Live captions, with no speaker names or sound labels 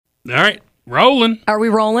All right. Rolling. Are we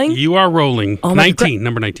rolling? You are rolling. Oh, 19,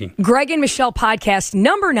 number 19. Gregg and Michelle podcast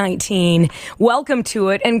number 19. Welcome to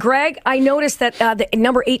it. And Gregg, I noticed that the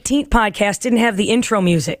number 18 podcast didn't have the intro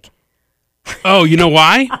music. Oh, you know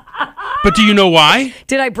why? But do you know why?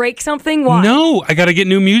 Did I break something? Why? No, I got to get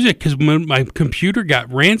new music because my computer got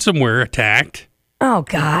ransomware attacked. Oh,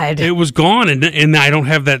 God. It was gone, and I don't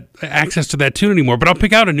have that access to that tune anymore, but I'll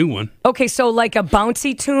pick out a new one. Okay, so like a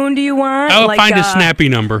bouncy tune do you want? I'll find a snappy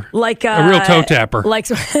number. Like a real toe tapper. Like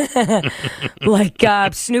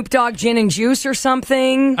Snoop Dogg Gin and Juice or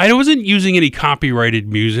something? I wasn't using any copyrighted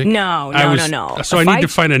music. No. So I need to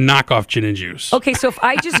find a knockoff Gin and Juice. Okay, so if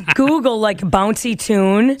I just Google like bouncy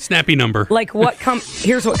tune. Snappy number. Like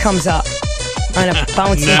here's what comes up on a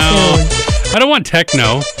bouncy tune. I don't want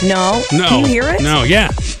techno. No? Can you hear it? No, yeah.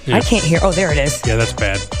 I can't hear. Oh, there it is. Yeah, that's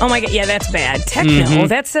bad. Oh, my God. Yeah, that's bad. Techno. Mm-hmm.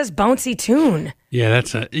 That says bouncy tune. Yeah,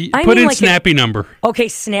 that's put in like snappy number. Okay,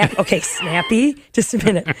 snappy. Just a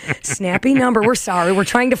minute. Snappy number. We're sorry. We're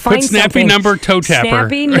trying to find put snappy something. Number, toe tapper.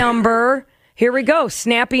 Snappy number. Here we go.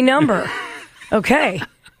 Snappy number. Okay.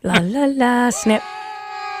 La, la, la. Snap.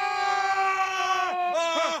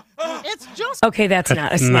 Okay, that's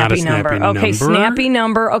not a snappy number. Okay, snappy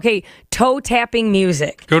number. Okay, toe tapping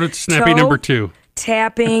music. Go to snappy number 2.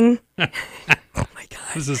 Tapping. Oh my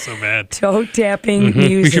God, this is so bad. Toe tapping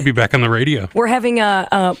music. We should be back on the radio. We're having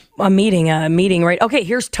a meeting, right? Okay,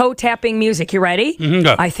 here's toe tapping music. You ready? Mm-hmm,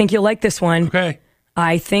 go. I think you'll like this one. Okay.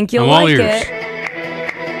 I think you'll I'm like all ears. it.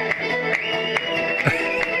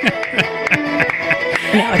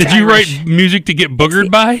 No, did you write music to get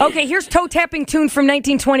boogered by? Okay, here's toe tapping tune from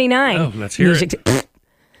 1929. Oh, let's hear it.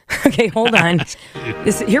 Okay, hold on.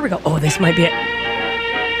 Here we go. Oh, this might be it.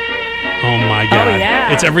 Oh my God! Oh,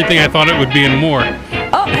 yeah. It's everything I thought it would be and more.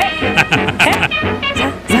 Oh, hey.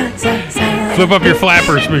 Flip up your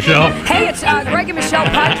flappers, Michelle. Hey, it's Gregg and Michelle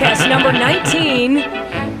podcast number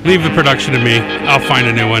 19. Leave the production to me. I'll find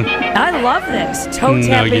a new one. I love this toe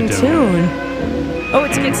tapping tune. Oh,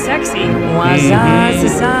 it's getting sexy.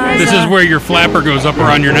 This is where your flapper goes up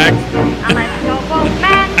around your neck. I'm a snowball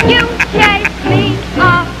man, you chase me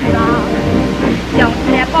along. Don't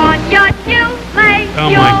step on your shoelace. Oh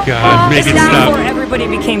my God, make it stop. Before everybody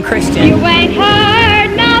became Christian. You ain't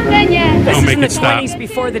heard nothing yet. This is make in the it stop. 20s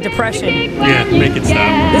before the Depression. Yeah, make it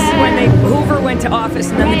stop. This is when Hoover went to office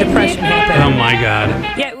and then the Depression happened. Oh my God.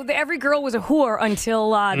 Yeah, every girl was a whore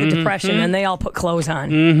until the Depression, and they all put clothes on.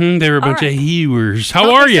 Mm-hmm. They were a bunch of hewers.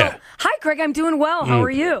 How are you? Hi, Gregg. I'm doing well. How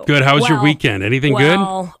are you? Good. How was your weekend? Anything good?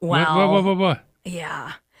 Well. What?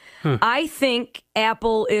 Yeah. Huh. I think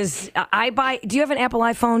Apple is. Do you have an Apple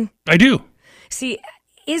iPhone? I do. See,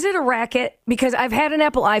 is it a racket? Because I've had an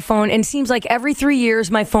Apple iPhone, and it seems like every 3 years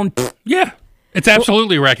my phone. Yeah, it's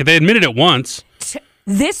absolutely a racket. They admitted it once.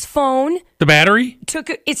 This phone. The battery?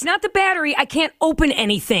 It's not the battery. I can't open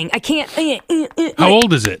anything. I can't. How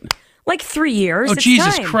old is it? Like 3 years. Oh, it's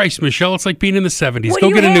Jesus time. Christ, Michelle. It's like being in the 70s. What Go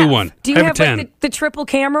do get you a have? new one. Do you I have have a 10. like the triple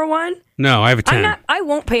camera one? No, I have a 10. I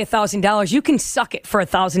won't pay $1,000. You can suck it for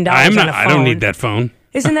 $1,000 I'm not. on a phone. I don't need that phone.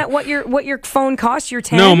 Isn't that what your phone costs? Your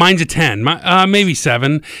 10? No, mine's a 10. Maybe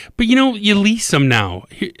 7. But you lease them now.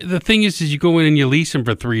 The thing is you go in and you lease them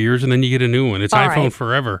for 3 years and then you get a new one. It's iPhone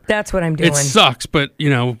forever. That's what I'm doing. It sucks, but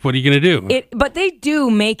what are you going to do? But they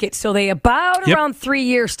do make it so they around 3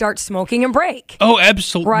 years start smoking and break. Oh,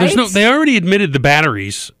 absolutely. Right? They already admitted the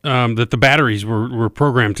batteries, that the batteries were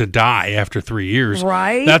programmed to die after 3 years.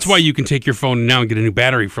 Right. That's why you can take your phone now and get a new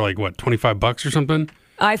battery for like, what, $25 or something?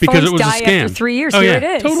 iPhones because it was die a scam. after 3 years. Oh, Here yeah.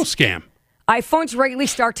 it is. Total scam. iPhones regularly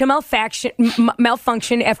start to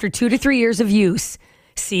malfunction after 2 to 3 years of use.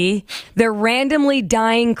 See, they're randomly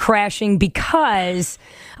dying, crashing because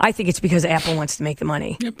I think it's because Apple wants to make the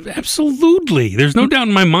money. Yep, absolutely. There's no doubt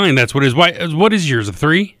in my mind that's what it is. What is yours, a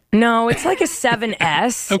 3? No, it's like a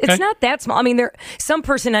 7S. Okay. It's not that small. I mean, some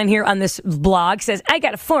person on here on this blog says, I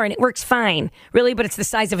got a 4 and it works fine. Really? But it's the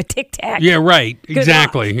size of a Tic Tac. Yeah, right. Good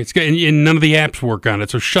Exactly. luck. It's and none of the apps work on it,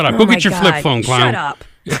 so shut up. Go get your flip phone, clown. Shut up.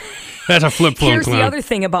 That's a flip phone, Here's clown. the other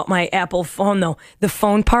thing about my Apple phone, though. The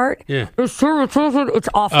phone part. Yeah. It's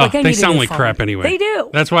awful. Like I they need a sound new like phone. crap anyway. They do.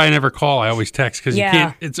 That's why I never call. I always text because Yeah.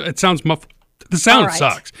 you can't. It sounds muffled. The sound right.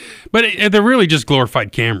 sucks. But they're really just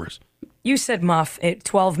glorified cameras. You said muff at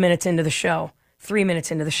 12 minutes into the show. 3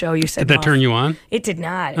 minutes into the show, you said Did that muff. turn you on? It did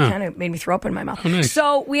not. It kind of made me throw up in my mouth. Oh, nice.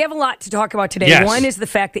 So we have a lot to talk about today. Yes. One is the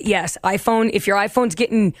fact that, yes, if your iPhone's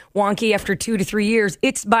getting wonky after 2 to 3 years,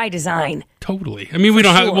 it's by design. Totally. I mean,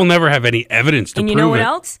 we'll never have any evidence to And prove you know what it.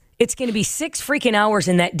 else? It's going to be 6 freaking hours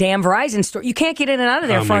in that damn Verizon store. You can't get in and out of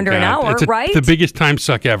there for under an hour, right? The biggest time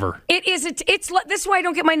suck ever. It is. This is why I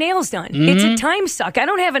don't get my nails done. It's a time suck. I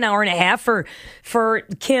don't have an hour and a half for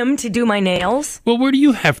Kim to do my nails. Well, where do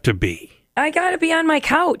you have to be? I got to be on my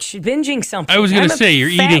couch binging something. I was going to say,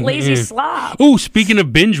 you're fat, eating. lazy slob. Oh, speaking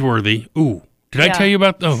of binge-worthy. Ooh, did I tell you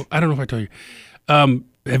about... Oh, I don't know if I told you.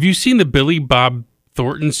 Have you seen the Billy Bob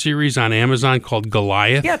Thornton series on Amazon called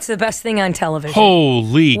Goliath? Yeah, it's the best thing on television.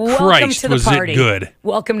 Holy Christ, was party. It good.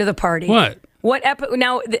 Welcome to the party. What? What episode?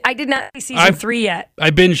 Now, I did not see season 3 yet.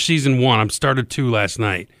 I binged season 1. I started 2 last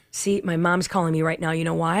night. See, my mom's calling me right now. You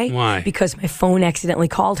know why? Why? Because my phone accidentally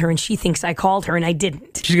called her, and she thinks I called her, and I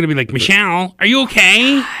didn't. She's going to be like, Michelle, are you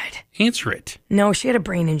okay? God. Answer it. No, she had a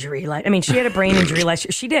brain injury. She had a brain injury last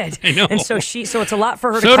year. She did. I know. And so it's a lot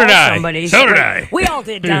for her to call somebody. So did I. We all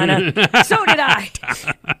did, Donna. So did I.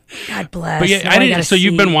 God bless. But yeah, I didn't. So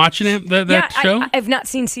you've been watching it, that show? I've not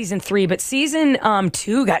seen season 3, but season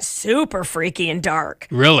 2 got super freaky and dark.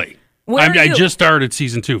 Really? I just started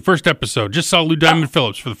season 2. First episode. Just saw Lou Diamond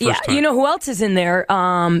Phillips for the first time. You know who else is in there?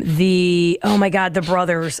 The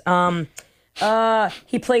brothers.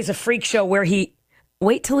 He plays a freak show where he...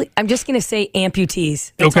 I'm just going to say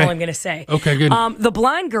amputees. That's all I'm going to say. Okay, good. The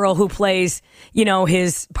blonde girl who plays,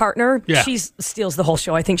 his partner, yeah. She steals the whole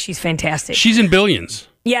show. I think she's fantastic. She's in Billions.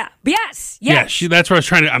 Yeah. Yes. Yeah, that's what I was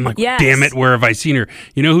trying to... I'm like, damn it, where have I seen her?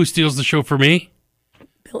 You know who steals the show for me?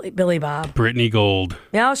 Billy Bob. Brittany Gold.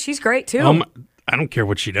 Yeah, she's great, too. I don't care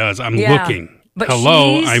what she does. I'm looking. But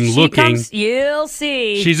I'm looking. You'll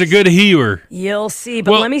see. She's a good healer. You'll see.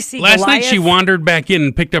 But let me see. Last night she wandered back in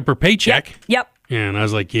and picked up her paycheck. Yep. Yeah, and I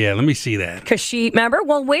was like, let me see that. Because remember?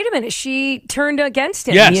 Well, wait a minute. She turned against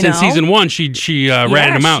him. Yes, in season 1, she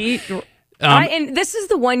ratted him out. And this is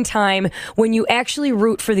the one time when you actually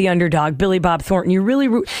root for the underdog, Billy Bob Thornton. You really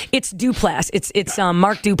root. It's Duplass. It's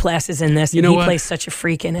Mark Duplass is in this. You know he plays such a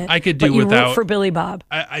freak in it. I could do but without. You root for Billy Bob.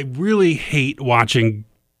 I really hate watching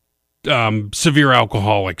severe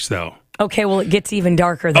alcoholics, though. Okay, well, it gets even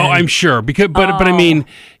darker then. Oh, I'm sure. But I mean,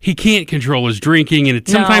 he can't control his drinking, and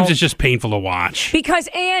sometimes it's just painful to watch.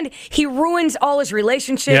 And he ruins all his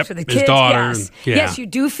relationships with the kids. His daughter. Yes, you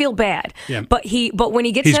do feel bad. Yeah. But when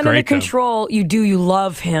he gets under control, you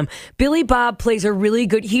love him. Billy Bob plays a really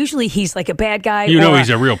good. He's like a bad guy. He's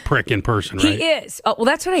a real prick in person, right? He is. Well,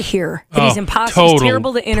 that's what I hear. That he's impossible. He's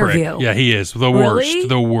terrible to interview. Prick. Yeah, he is the worst.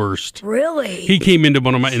 The worst. Really? He came into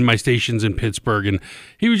in my stations in Pittsburgh, and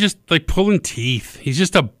he was just like pulling teeth. He's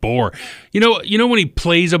just a bore. You know when he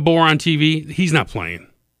plays a bore on TV, he's not playing.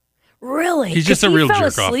 Really? He's just a real jerk off.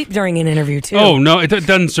 He fell asleep during an interview too. Oh no, it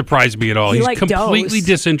doesn't surprise me at all. He's completely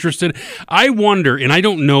disinterested. I wonder, and I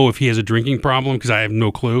don't know if he has a drinking problem because I have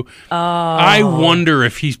no clue. I wonder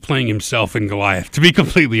if he's playing himself in Goliath. To be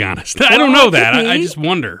completely honest, I don't know that. I just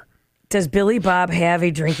wonder. Does Billy Bob have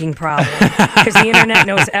a drinking problem? Because the internet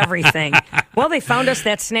knows everything. Well, they found us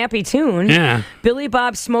that snappy tune. Yeah. Billy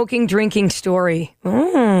Bob's smoking, drinking story.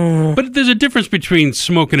 But there's a difference between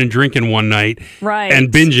smoking and drinking one night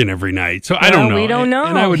and binging every night. So I don't know. We don't know.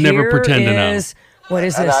 And I would never pretend to know. What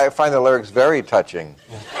is this? And I find the lyrics very touching.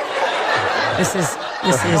 This is.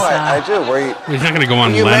 I do. He's not going to go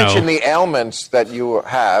on You Leno. mention the ailments that you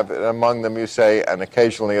have, and among them you say, and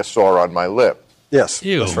occasionally a sore on my lip. Yes,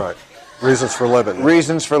 Ew. that's right. Reasons for living.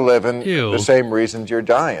 Reasons for living, Ew. the same reasons you're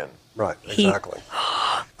dying. Right, exactly.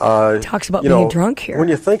 Talks about being drunk here. When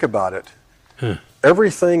you think about it,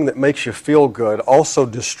 everything that makes you feel good also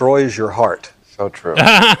destroys your heart. So true.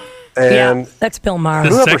 And that's Bill Maher.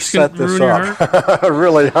 Whoever set this up,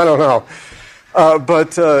 really, I don't know.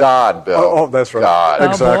 But God, Bill. Oh, that's right.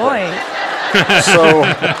 God. Exactly. Oh, boy. So,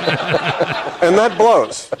 and that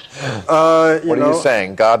blows. What are you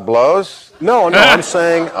saying? God blows? No, I'm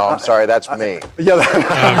saying... Oh, I'm sorry, that's me.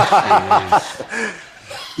 Yeah.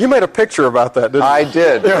 You made a picture about that, didn't you? I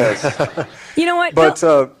did, yes. You know what? But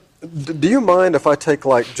do you mind if I take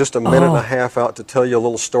just a minute and a half out to tell you a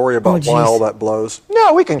little story about why all that blows?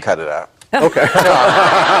 No, we can cut it out. Okay. Oh,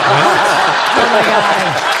 my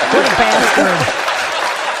God. What a bastard.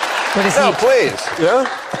 What is No, he? please. Yeah?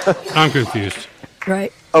 I'm confused.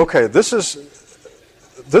 Right. Okay, this is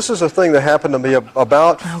a thing that happened to me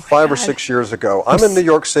about 5 or 6 years ago. I'm in New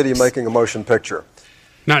York City making a motion picture.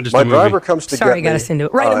 Not just My a movie. driver comes to get me got us into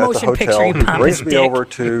it. Right, a motion at the picture, hotel, you pompous brings me dick. over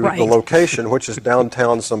to the location, which is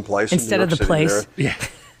downtown someplace Instead in New of York the City place. there.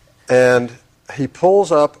 Yeah. And he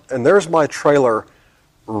pulls up, and there's my trailer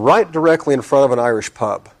right directly in front of an Irish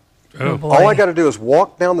pub. Oh, boy. All I got to do is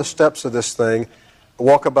walk down the steps of this thing,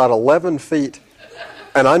 walk about 11 feet,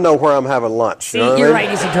 and I know where I'm having lunch. See, you know what you're I mean?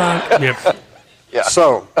 right, he's a drunk. Yep. Yeah.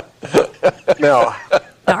 So, now,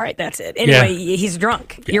 All right. right. That's it. Anyway, he's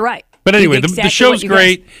drunk. You're right. But anyway, the show's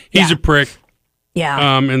great. He's a prick.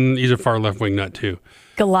 Yeah. And he's a far left-wing nut, too.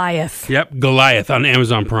 Goliath. Yep, Goliath on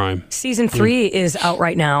Amazon Prime. Season 3 is out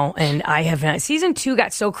right now, and I have not. Season 2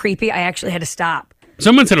 got so creepy, I actually had to stop.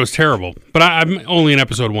 Someone said it was terrible, but I'm only in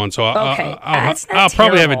episode 1, so I'll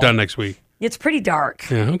probably have it done next week. It's pretty dark.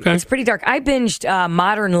 Yeah, okay. It's pretty dark. I binged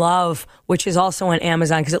Modern Love, which is also on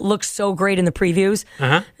Amazon because it looks so great in the previews.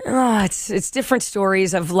 Uh-huh. Oh, it's different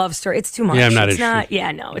stories of love story. It's too much. Yeah, I'm not it's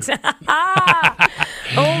interested. It's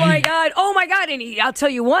Oh my God. And I'll tell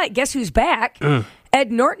you what, guess who's back?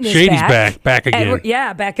 Ed Norton is Shady's back. Back again.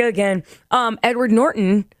 Back again. Edward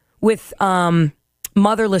Norton with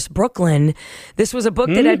Motherless Brooklyn. This was a book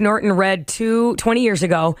that Ed Norton read 20 years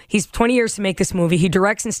ago. He's 20 years to make this movie. He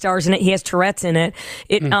directs and stars in it. He has Tourette's in it.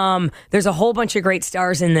 There's a whole bunch of great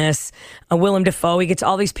stars in this. Willem Dafoe. He gets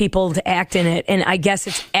all these people to act in it, and I guess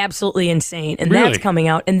it's absolutely insane. And Really? that's coming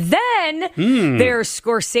out. And then there's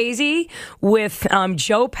Scorsese with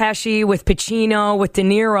Joe Pesci, with Pacino, with De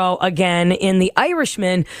Niro again in The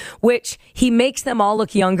Irishman, which he makes them all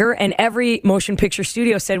look younger. And every motion picture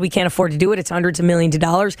studio said we can't afford to do it. It's hundreds of millions of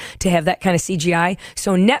dollars to have that kind of CGI.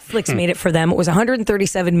 So Netflix made it for them. It was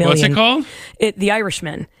 $137 million. What's it called? The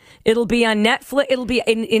Irishman. It'll be on Netflix. It'll be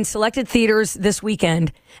in selected theaters this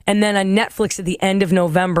weekend, and then on Netflix at the end of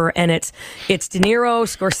November. And it's De Niro,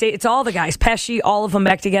 Scorsese, it's all the guys, Pesci, all of them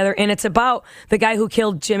back together, and it's about the guy who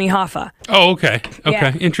killed Jimmy Hoffa. Oh, okay.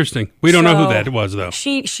 Yeah. Interesting. We don't know who that was, though.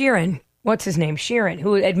 Sheeran. What's his name? Sheeran,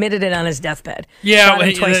 who admitted it on his deathbed. Yeah, Shot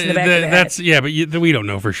him twice in the back of the head. but we don't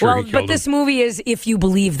know for sure. Well, but this movie is, if you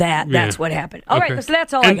believe that, that's what happened. All right, so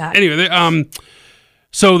that's all I got. Anyway, I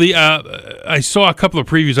saw a couple of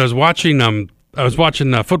previews. I was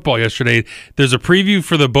watching football yesterday. There's a preview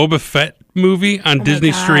for the Boba Fett movie on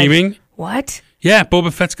Disney streaming. What? Yeah,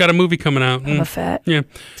 Boba Fett's got a movie coming out. Boba Fett? Yeah.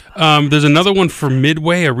 There's another one for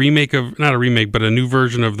Midway, not a remake, but a new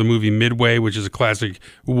version of the movie Midway, which is a classic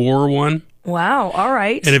war one. Wow, all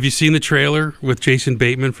right. And have you seen the trailer with Jason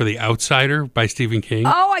Bateman for The Outsider by Stephen King?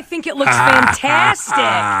 Oh, I think it looks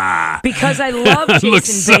fantastic because I love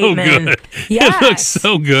Jason Bateman. Good. Yes. It looks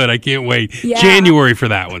so good. I can't wait. Yeah. January for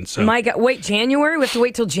that one. So. My God, wait, January? We have to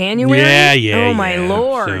wait till January? Yeah. Oh, my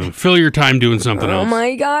Lord. So fill your time doing something else. Oh,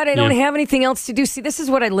 my God, I don't have anything else to do. See, this is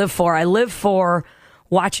what I live for. I live for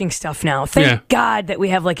watching stuff now. Thank God that we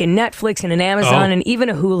have like a Netflix and an Amazon and even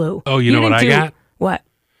a Hulu. Oh, you know what I got? What?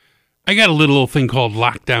 I got a little thing called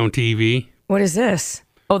Lockdown TV. What is this?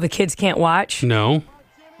 Oh, the kids can't watch? No.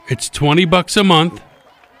 It's $20 a month.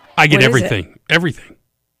 I get everything. Everything.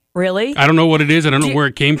 Really? I don't know what it is. I don't know where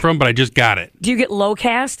it came from, but I just got it. Do you get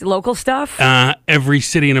local stuff? Every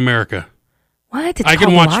city in America. What? It's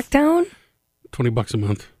called Lockdown? $20 a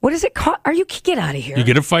month. What does it cost? Get out of here. You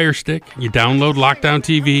get a Fire Stick. You download Lockdown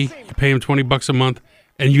TV. You pay them $20 a month,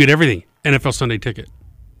 and you get everything. NFL Sunday Ticket.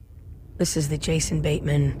 This is the Jason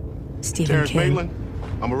Bateman, Stephen Terrence King. Maitland,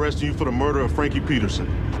 I'm arresting you for the murder of Frankie Peterson.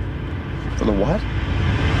 For the what?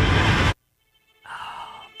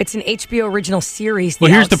 It's an HBO original series.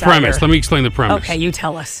 Well, here's the premise. Let me explain the premise. Okay, you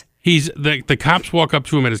tell us. The cops walk up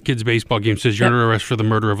to him at his kid's baseball game, says, you're under arrest for the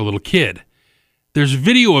murder of a little kid. There's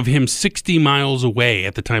video of him 60 miles away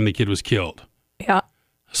at the time the kid was killed. Yeah.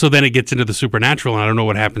 So then it gets into the supernatural, and I don't know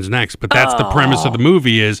what happens next. But that's the premise of the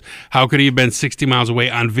movie is, how could he have been 60 miles away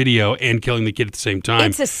on video and killing the kid at the same time?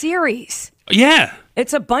 It's a series. Yeah.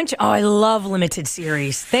 It's a bunch. I love limited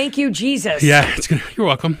series. Thank you, Jesus. Yeah, you're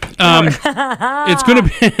welcome. It's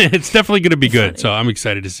definitely gonna be good. So I'm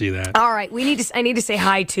excited to see that. All right, I need to say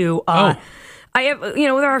hi to. I have,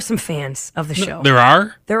 there are some fans of the show. There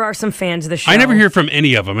are? There are some fans of the show. I never hear from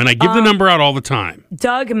any of them, and I give the number out all the time.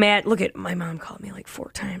 Doug Madden. Look at my mom called me like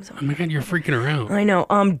 4 times. Oh my God, you're freaking around. I know.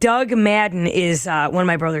 Doug Madden is one of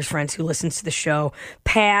my brother's friends who listens to the show.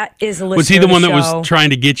 Pat is a listener. Was he the one that was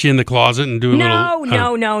trying to get you in the closet and do a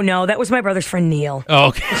little? No. That was my brother's friend Neil. Oh,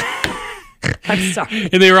 okay. I'm sorry.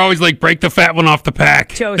 And they were always like, break the fat one off the pack.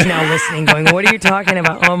 Joe's now listening, going, what are you talking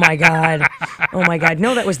about? Oh, my God.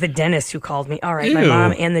 No, that was the dentist who called me. All right, Ew. my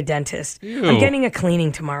mom and the dentist. Ew. I'm getting a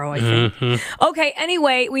cleaning tomorrow, I think. Mm-hmm. Okay,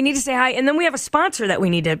 anyway, we need to say hi. And then we have a sponsor that we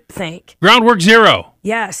need to thank. Groundwork Zero.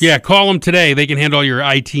 Yes. Yeah, call them today. They can handle all your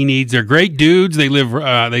IT needs. They're great dudes. They live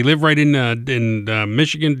right in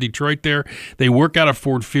Michigan, Detroit there. They work out of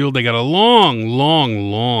Ford Field. They got a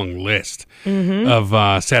long list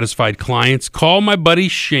of satisfied clients. Call my buddy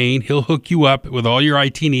Shane. He'll hook you up with all your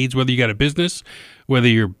IT needs, whether you got a business, whether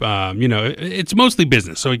you're, it's mostly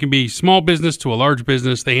business. So it can be small business to a large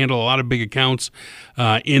business. They handle a lot of big accounts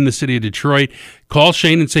in the city of Detroit. Call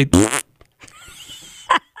Shane and say...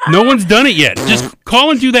 No one's done it yet. Just call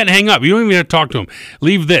and do that and hang up. You don't even have to talk to him.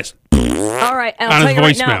 Leave this. All right, and I'll tell you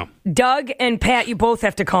right now, Doug and Pat, you both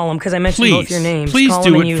have to call them because I mentioned both your names. Please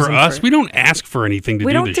do it for us. We don't ask for anything to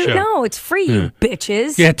do this show. No, it's free, you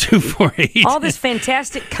bitches. Yeah, 248. All this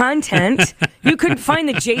fantastic content. You couldn't find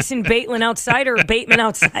the Jason Bateman outside or Bateman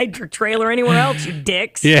outside your trailer anywhere else, you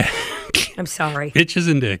dicks. Yeah. I'm sorry. Bitches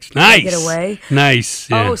and dicks. Nice. Get away. Nice.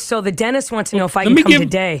 Yeah. Oh, so the dentist wants to know if I can come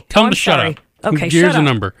today. Tell him to shut up. Okay, here's the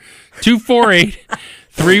number.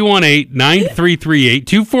 248-318-9338.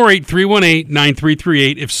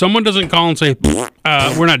 248-318-9338. If someone doesn't call and say,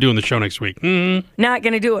 we're not doing the show next week. Not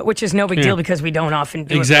going to do it, which is no big deal because we don't often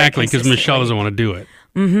do it. Exactly, because Michelle doesn't want to do it.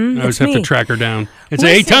 Mm-hmm, I always have to track her down and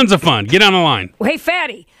say, hey, tons of fun. Get on the line. Hey,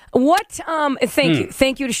 Fatty. What? Thank you.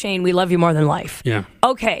 Thank you to Shane. We love you more than life. Yeah.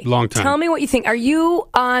 Okay. Long time. Tell me what you think. Are you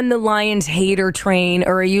on the Lions hater train,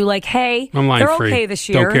 or are you like, hey, they're okay this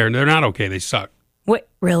year? Don't care. They're not okay. They suck. What?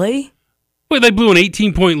 Really? Well, they blew an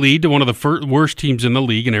 18-point lead to one of the worst teams in the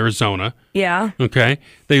league in Arizona. Yeah. Okay.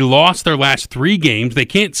 They lost their last 3 games. They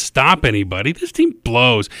can't stop anybody. This team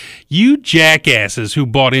blows. You jackasses who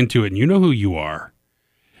bought into it, and you know who you are.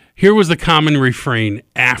 Here was the common refrain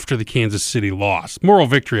after the Kansas City loss. Moral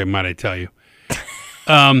victory, might I tell you.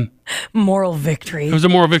 Moral victory. It was a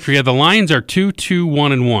moral victory. Yeah, the Lions are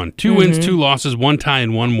 2-2-1-1. 2 wins, 2 losses, 1 tie,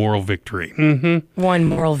 and 1 moral victory. Mm-hmm. 1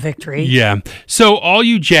 moral victory. Yeah. So all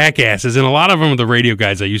you jackasses, and a lot of them are the radio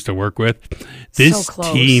guys I used to work with, this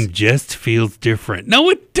team just feels different.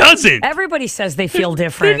 No, it doesn't. Everybody says they feel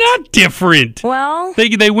different. They're not different. Well.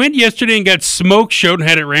 They went yesterday and got smoke showed and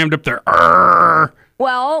had it rammed up their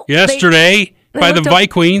Well. Yesterday by the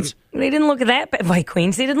Vikings. They didn't look that bad.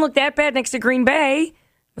 Vikings. They didn't look that bad next to Green Bay,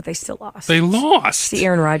 but they still lost. They lost. See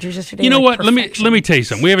Aaron Rodgers yesterday. You know what? Let me tell you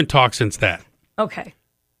something. We haven't talked since that. Okay.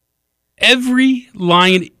 Every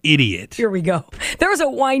idiot. Here we go. There was a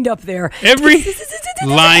wind up there. Every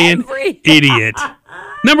idiot.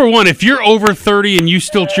 Number one, if you're over 30 and you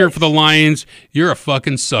still cheer for the Lions, you're a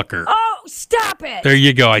fucking sucker. Oh, stop it. There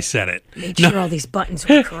you go. I said it. Make sure all these buttons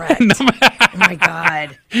were correct. Oh, my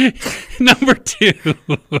God. Number 2. Dropping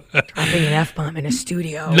an F-bomb in a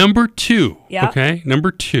studio. Number 2. Yep. Okay?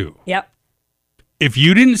 Number 2. Yep. If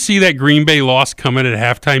you didn't see that Green Bay loss coming at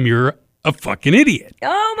halftime, you're a fucking idiot.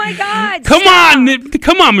 Oh, my God. Come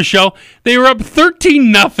on, Michelle. They were up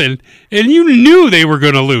 13-0, and you knew they were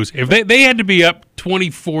going to lose. If they had to be up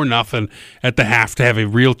 24-0 at the half to have a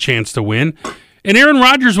real chance to win. And Aaron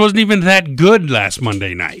Rodgers wasn't even that good last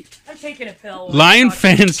Monday night. I'm taking a pill. Lion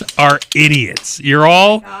fans are idiots. You're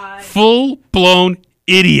all full-blown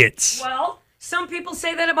idiots. Well, some people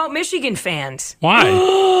say that about Michigan fans. Why?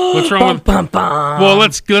 What's wrong with? Well,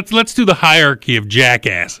 let's do the hierarchy of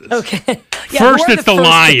jackasses. Okay. Yeah, first, it's the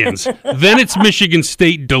Lions. Then it's Michigan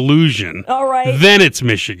State delusion. All right. Then it's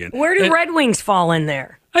Michigan. Where do Red Wings fall in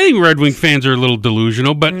there? I think Red Wing fans are a little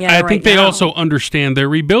delusional, but I think they also understand they're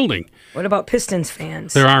rebuilding. What about Pistons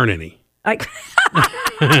fans? There aren't any.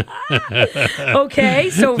 Okay,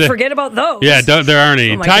 so forget about those. Yeah, there aren't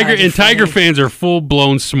any. Oh Tiger fans are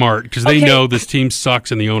full-blown smart because they know this team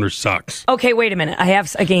sucks and the owner sucks. Okay, wait a minute. I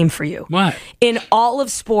have a game for you. What? In all of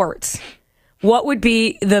sports, what would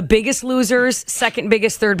be the biggest losers, second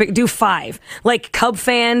biggest, third biggest? Do 5. Like Cub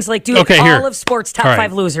fans, all of sports, top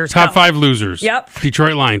 5 losers. Top 5 losers. Yep.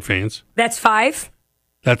 Detroit Lion fans. That's 5?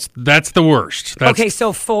 That's the worst. Okay,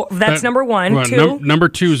 so that's number 1. Right, 2? Number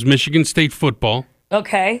 2 is Michigan State football.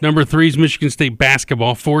 Okay. Number 3 is Michigan State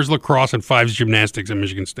basketball. 4 is lacrosse, and 5 is gymnastics at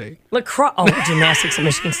Michigan State. Lacrosse? Oh, gymnastics at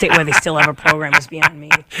Michigan State, where they still have a program, is beyond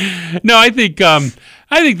me. No, I think that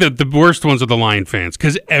the worst ones are the Lion fans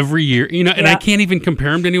because every year, and I can't even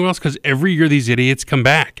compare them to anyone else because every year these idiots come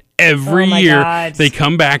back. Every year they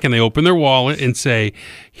come back and they open their wallet and say,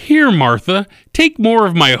 "Here, Martha, take more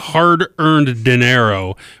of my hard-earned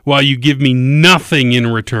dinero while you give me nothing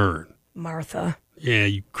in return." Martha. Yeah,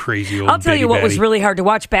 you crazy old I'll tell you what was really hard to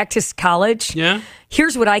watch back to college. Yeah?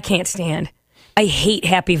 Here's what I can't stand. I hate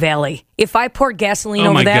Happy Valley. If I poured gasoline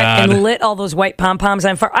over that and lit all those white pom-poms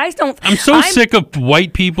on fire, I'm sick of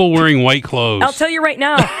white people wearing white clothes. I'll tell you right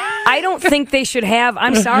now, I don't think they should have,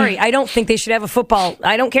 I'm sorry, I don't think they should have a football.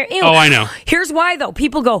 I don't care. Oh, I know. Here's why, though.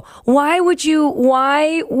 People go, why would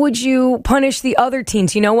you punish the other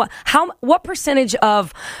teams? You know what? What percentage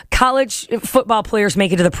of college football players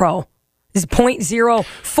make it to the pro? Is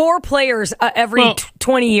 0.04 players every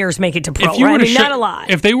 20 years make it to pro. Not a lot.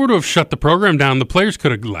 If they were to have shut the program down, the players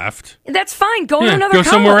could have left. That's fine. Go to another college.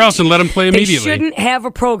 Go somewhere else and let them play immediately. They shouldn't have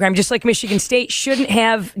a program, just like Michigan State shouldn't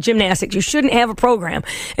have gymnastics. You shouldn't have a program.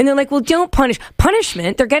 And they're like, well, don't punish.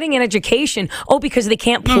 Punishment, they're getting an education. Oh, because they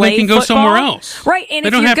can't play No, they can go football? somewhere else. Right. And they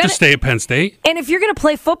don't have to stay at Penn State. And if you're going to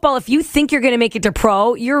play football, if you think you're going to make it to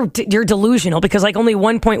pro, you're delusional because like only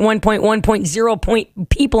 1.1.1.0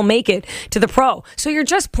 people make it to the pro. So you're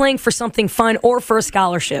just playing for something fun or for a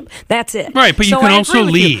scholarship. That's it. Right, but you can also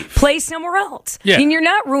leave. Play somewhere else. Yeah. And you're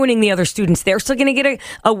not ruining the other students. They're still going to get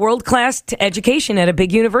a world-class education at a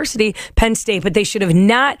big university, Penn State, but they should have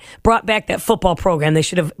not brought back that football program. They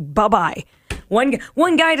should have, bye-bye.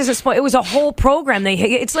 One guy doesn't spoil. It was a whole program.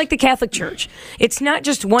 It's like the Catholic Church. It's not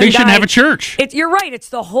just one guy. They shouldn't have a church. You're right. It's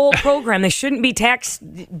the whole program. They shouldn't be taxed.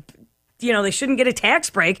 They shouldn't get a tax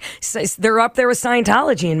break. They're up there with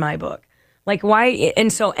Scientology in my book. Like, why?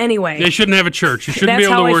 And so, anyway. They shouldn't have a church. You shouldn't be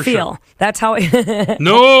able to worship. That's how I feel.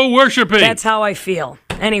 No worshiping. That's how I feel.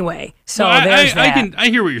 Anyway, so there's that. I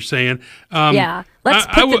hear what you're saying. Yeah. Let's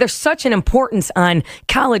put there's such an importance on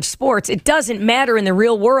college sports. It doesn't matter in the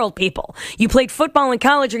real world, people. You played football in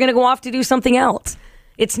college, you're going to go off to do something else.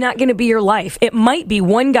 It's not going to be your life. It might be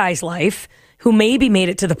one guy's life who maybe made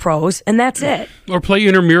it to the pros, and that's it. Or play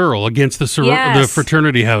intramural against the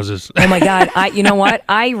fraternity houses. Oh, my God. You know what?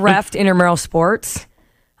 I reffed intramural sports.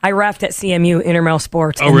 I reffed at CMU intramural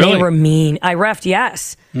sports. Oh, and really? They were mean. I reffed,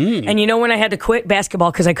 yes. And you know when I had to quit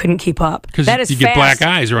basketball because I couldn't keep up? Because you get black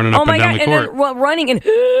eyes running up and down the court. And then, running and...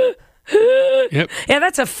 Yep. Yeah,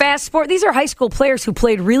 that's a fast sport. These are high school players who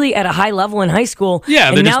played really at a high level in high school.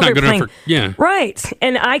 Yeah, they're just not good enough for. Yeah, right.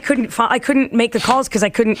 And I couldn't make the calls because I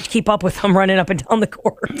couldn't keep up with them running up and down the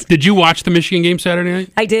court. Did you watch the Michigan game Saturday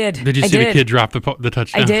night? I did. Did you see the kid drop the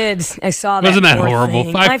touchdown? I did. I saw that. Wasn't that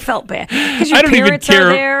horrible? I felt bad because I don't even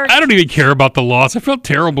care. I don't even care about the loss. I felt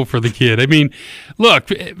terrible for the kid. I mean, look,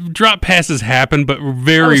 drop passes happen, but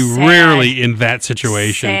very rarely in that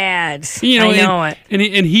situation. Sad. I know it.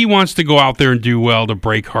 And he wants to go out there and do well to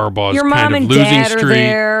break Harbaugh's Your mom kind of and losing dad streak. Are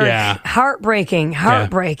there. Yeah, heartbreaking. Yeah.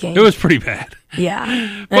 It was pretty bad.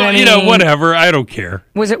 Yeah. Well, whatever. I don't care.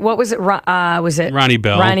 What was it? Was it Ronnie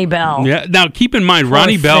Bell? Ronnie Bell. Yeah. Now, keep in mind,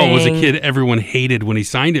 Ronnie Bell was a kid everyone hated when he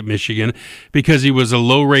signed at Michigan because he was a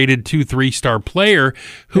low-rated 2-3-star player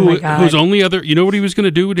whose only other. You know what he was going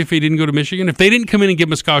to do if he didn't go to Michigan? If they didn't come in and give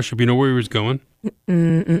him a scholarship, you know where he was going?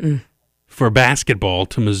 For basketball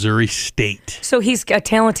to Missouri State. So he's a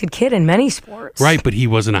talented kid in many sports. Right, but he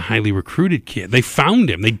wasn't a highly recruited kid. They found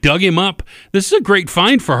him. They dug him up. This is a great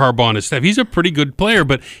find for Harbaugh and his staff. He's a pretty good player,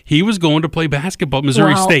 but he was going to play basketball at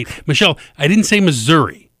Missouri State. Michelle, I didn't say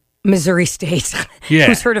Missouri. Missouri State. Yeah.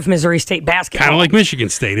 Who's heard of Missouri State basketball? Kind of like Michigan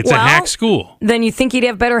State. It's a hack school. Then you think he'd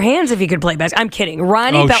have better hands if he could play basketball. I'm kidding.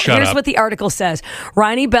 Ronnie Bell. Here's up. What the article says.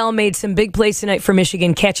 Ronnie Bell made some big plays tonight for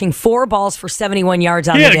Michigan, catching 4 balls for 71 yards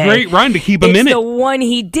on the day. Yeah, a great run to keep him in it. It's the one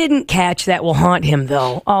he didn't catch that will haunt him,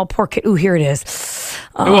 though. Oh, poor kid. Ooh, here it is.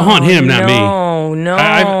 It will haunt him, not me. No.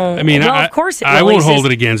 I mean, of course it will. I won't hold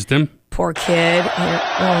it against him. Poor kid.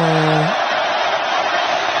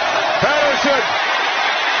 Patterson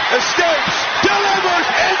escapes, delivers,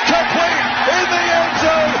 incomplete in the end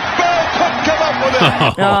zone. Bell couldn't come up with it.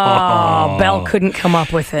 Oh, Bell couldn't come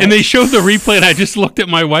up with it. And they showed the replay, and I just looked at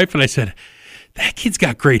my wife and I said, that kid's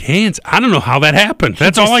got great hands. I don't know how that happened.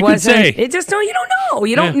 That's all I can say. It just you don't know.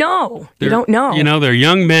 You don't know. You don't know. You know, they're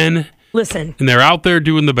young men. Listen. And they're out there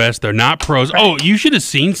doing the best. They're not pros. Right. Oh, you should have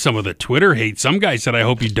seen some of the Twitter hate. Some guy said, I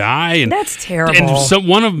hope you die. And that's terrible. And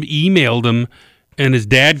one of them emailed him, and his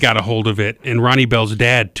dad got a hold of it, and Ronnie Bell's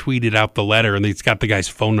dad tweeted out the letter, and it's got the guy's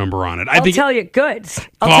phone number on it. I'll tell you. Good.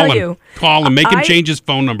 I'll tell you. Call him. Make him change his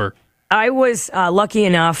phone number. I was lucky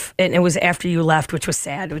enough, and it was after you left, which was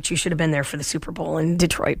sad, which you should have been there for the Super Bowl in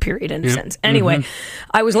Detroit, period, in a sense. Anyway,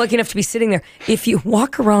 I was lucky enough to be sitting there. If you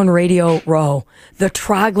walk around Radio Row, the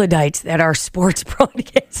troglodytes that are sports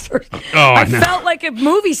broadcasters, I felt like a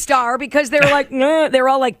movie star because they were like, they were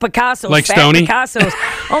all like Picassos. Like fat Stoney? Picassos.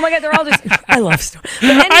 Oh my God, they're all just, I love Stoney.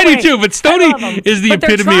 Anyway, I do too, but Stoney is the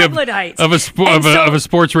epitome of a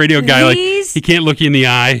sports radio guy. Like, he can't look you in the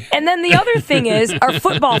eye. And then the other thing is, our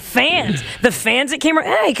football fans. The fans that came around,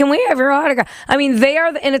 hey, can we have your autograph? I mean, they are,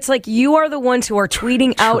 and it's like you are the ones who are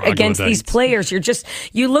tweeting out against these players.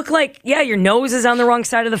 You look like, your nose is on the wrong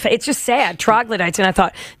side of the face. It's just sad. Troglodytes. And I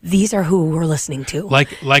thought, these are who we're listening to.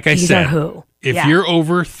 Like I said, If you're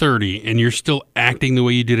over 30 and you're still acting the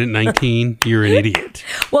way you did at 19, you're an idiot.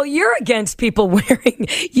 Well, you're against people wearing.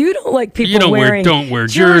 You don't like people don't wear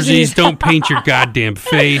jerseys. Don't paint your goddamn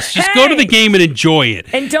face. Just go to the game and enjoy it.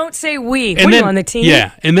 And don't say we. And are you on the team?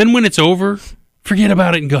 Yeah. And then when it's over, forget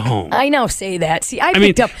about it and go home. I know, say that. See, I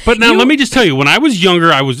picked up. But now let me just tell you, when I was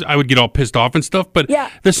younger, I would get all pissed off and stuff. But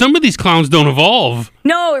some of these clowns don't evolve.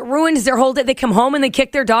 No, it ruins their whole day. They come home and they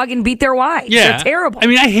kick their dog and beat their wife. Yeah. They're terrible. I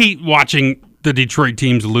mean, I hate watching the Detroit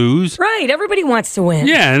teams lose. Right. Everybody wants to win.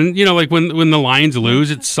 Yeah. And, like when the Lions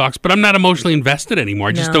lose, it sucks. But I'm not emotionally invested anymore.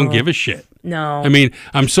 I just don't give a shit. No. I mean,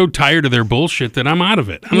 I'm so tired of their bullshit that I'm out of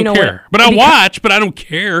it. I don't care. But I'll watch, but I don't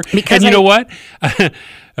care. And you know what?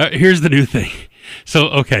 Here's the new thing. So,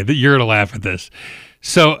 okay, you're going to laugh at this.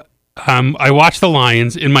 So, I watch the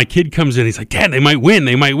Lions, and my kid comes in. He's like, Dad, they might win.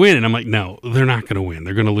 And I'm like, no, they're not going to win.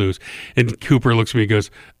 They're going to lose. And Cooper looks at me and goes,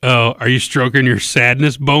 oh, are you stroking your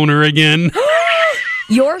sadness boner again?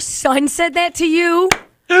 Your son said that to you?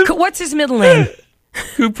 What's his middle name?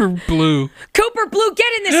 Cooper Blue. Cooper Blue,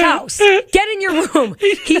 get in this house. Get in your room.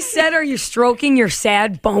 He said, are you stroking your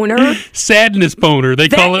sad boner? Sadness boner. They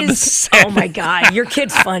call it the sadness. Oh, my God. Your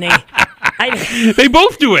kid's funny. They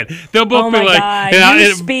both do it. They'll both be like, God.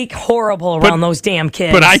 You speak horrible around those damn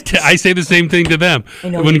kids. But I say the same thing to them.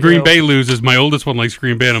 When Green Bay loses, my oldest one likes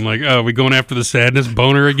Green Bay, and I'm like, oh, are we going after the sadness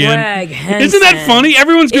boner again? Gregg Henson. Isn't that funny?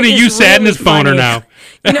 Everyone's going to use sadness boner now.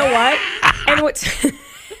 You know what? And what's...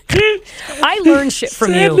 I learn shit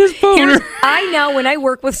from you. I now, when I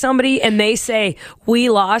work with somebody and they say, we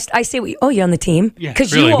lost, I say, oh, you on the team? Yeah,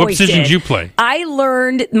 because really? You always What position did. Did you play? I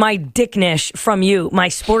learned my dicknish from you, my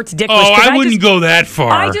sports dicknish. Oh, I wouldn't go that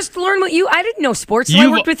far. I just learned what I didn't know sports, so I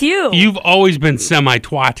worked with you. You've always been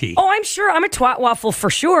semi-twatty. Oh, I'm sure. I'm a twat waffle for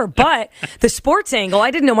sure. But the sports angle,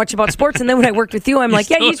 I didn't know much about sports. And then when I worked with you, I'm like,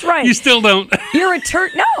 yeah, he's right. You still don't. You're a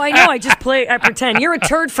turd. No, I know. I pretend. You're a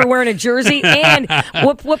turd for wearing a jersey. And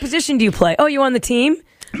what position do you play? Oh, you on the team?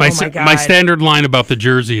 My standard line about the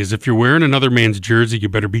jersey is if you're wearing another man's jersey, you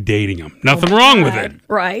better be dating him. Nothing wrong with it.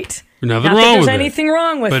 Right. Nothing wrong with it. There's anything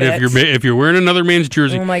wrong with it. But if you're wearing another man's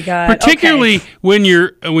jersey, oh my God, particularly when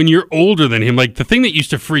you're older than him, like the thing that used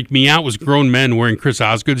to freak me out was grown men wearing Chris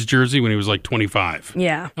Osgood's jersey when he was like 25.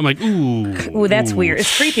 Yeah. I'm like, ooh, that's weird.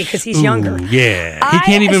 It's creepy because he's younger. Yeah, he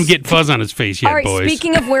can't even get fuzz on his face yet, all right, boys.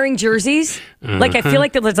 Speaking of wearing jerseys, like I feel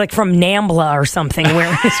like that was like from NAMBLA or something.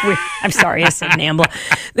 Where it's weird. I'm sorry, I said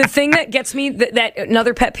NAMBLA. The thing that gets me that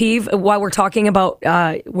another pet peeve while we're talking about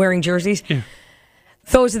wearing jerseys. Yeah.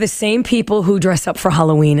 Those are the same people who dress up for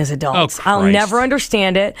Halloween as adults. Oh, I'll never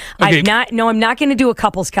understand it. Okay. I'm not going to do a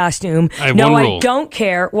couple's costume. I have one rule. I don't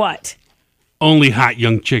care. What? Only hot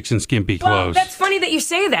young chicks in skimpy clothes. Well, that's funny that you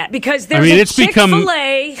say that because there's a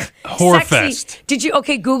Chick-fil-A whorefest. Did you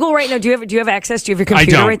Google right now? Do you have access? Do you have your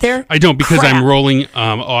computer right there? I don't because I'm rolling.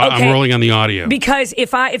 I'm rolling on the audio. Because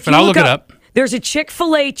if you I'll look it up. There's a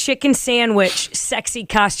Chick-fil-A chicken sandwich sexy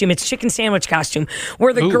costume. It's chicken sandwich costume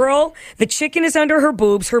where the chicken is under her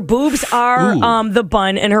boobs are the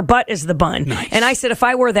bun, and her butt is the bun. Nice. And I said if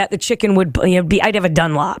I wore that, the chicken would I'd have a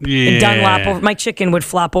Dunlop. Yeah. A Dunlop over, my chicken would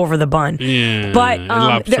flop over the bun. Yeah. But it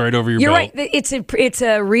lops right over your you're belt. right. It's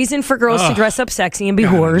a reason for girls to dress up sexy and be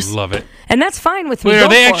whores. I love it. And that's fine with me. Wait, are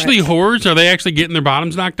they actually whores? Are they actually getting their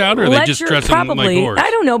bottoms knocked out, or are they just dressing like whores?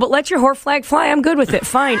 I don't know, but let your whore flag fly. I'm good with it.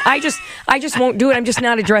 Fine. I just won't do it. I'm just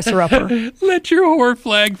not a dresser-upper. Let your whore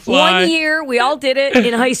flag fly. 1 year, we all did it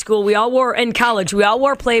in high school. In college, we all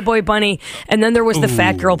wore Playboy Bunny, and then there was the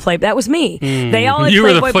fat girl Playboy. That was me. They all had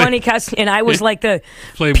Playboy Bunny costume, and I was like the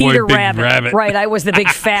Playboy Peter big Rabbit. Right, I was the big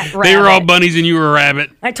fat rabbit. They were all bunnies, and you were a rabbit.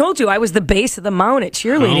 I told you, I was the base of the mount at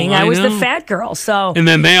cheerleading. I was the fat girl. So, and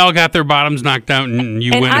then they all got their bottoms knocked out, and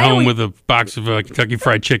you went home with a box of Kentucky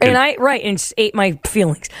Fried Chicken. And and ate my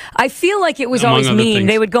feelings. I feel like it was always mean. Things.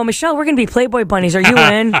 They would go, Michelle, we're going to be Playboy bunnies. Are you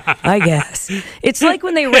in? I guess. It's like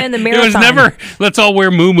when they ran the marathon. It was never, let's all wear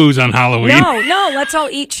muumuus on Halloween. No, let's all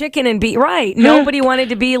eat chicken and be, right. Nobody wanted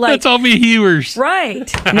to be like. Let's all be hewers. Right.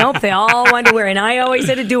 Nope, they all wanted to wear, and I always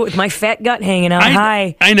had to do it with my fat gut hanging out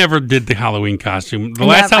high. I never did the Halloween costume. The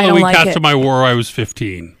last Halloween costume I wore, I was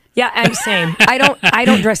 15. Yeah, I'm same. I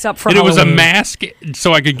don't dress up for and Halloween. It was a mask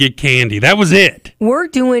so I could get candy. That was it. We're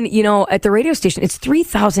doing, at the radio station, it's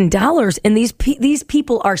 $3,000, and these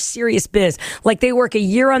people are serious biz. Like they work a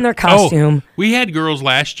year on their costume. Oh, we had girls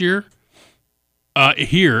last year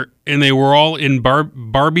here, and they were all in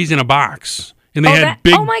Barbies in a box, and they had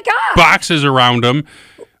big boxes around them.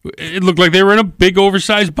 It looked like they were in a big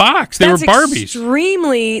oversized box. They were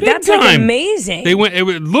Barbies. That's like amazing.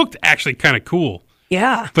 It looked actually kind of cool.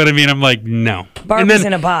 Yeah. But I mean, I'm like, no. Barbie's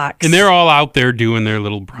in a box. And they're all out there doing their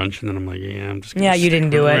little brunch, and then I'm like, yeah, I'm just you didn't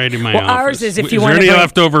do it. Right in my well, office. Ours is if you want to bring any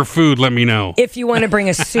leftover food, let me know. If you want to bring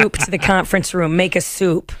a soup to the conference room, make a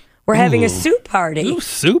soup. We're having a soup party. Ooh,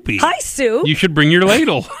 soupy. Hi, soup. You should bring your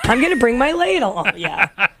ladle. I'm going to bring my ladle. Yeah.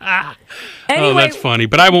 Anyway, oh, that's funny.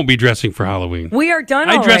 But I won't be dressing for Halloween. We are done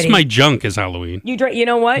I dress already. my junk as Halloween. You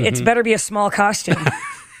know what? It's better be a small costume.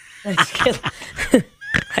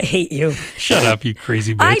 I hate you. Shut up, you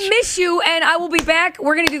crazy bitch. I miss you, and I will be back.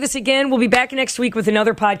 We're going to do this again. We'll be back next week with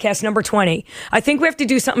another podcast, number 20. I think we have to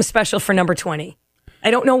do something special for number 20. I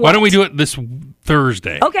don't know what. Why don't we do it this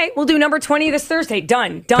Thursday? Okay, we'll do number 20 this Thursday.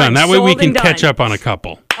 Done. That way we can catch up on a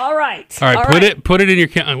couple. All right. All right. Put it in your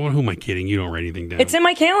calendar. Who am I kidding? You don't write anything down. It's in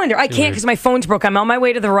my calendar. I can't because my phone's broke. I'm on my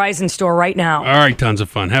way to the Verizon store right now. All right. Tons of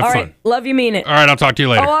fun. Have fun. Right. Love you, mean it. All right. I'll talk to you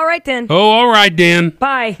later. Oh, all right then. Oh, all right, Dan.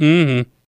 Bye. Mm-hmm.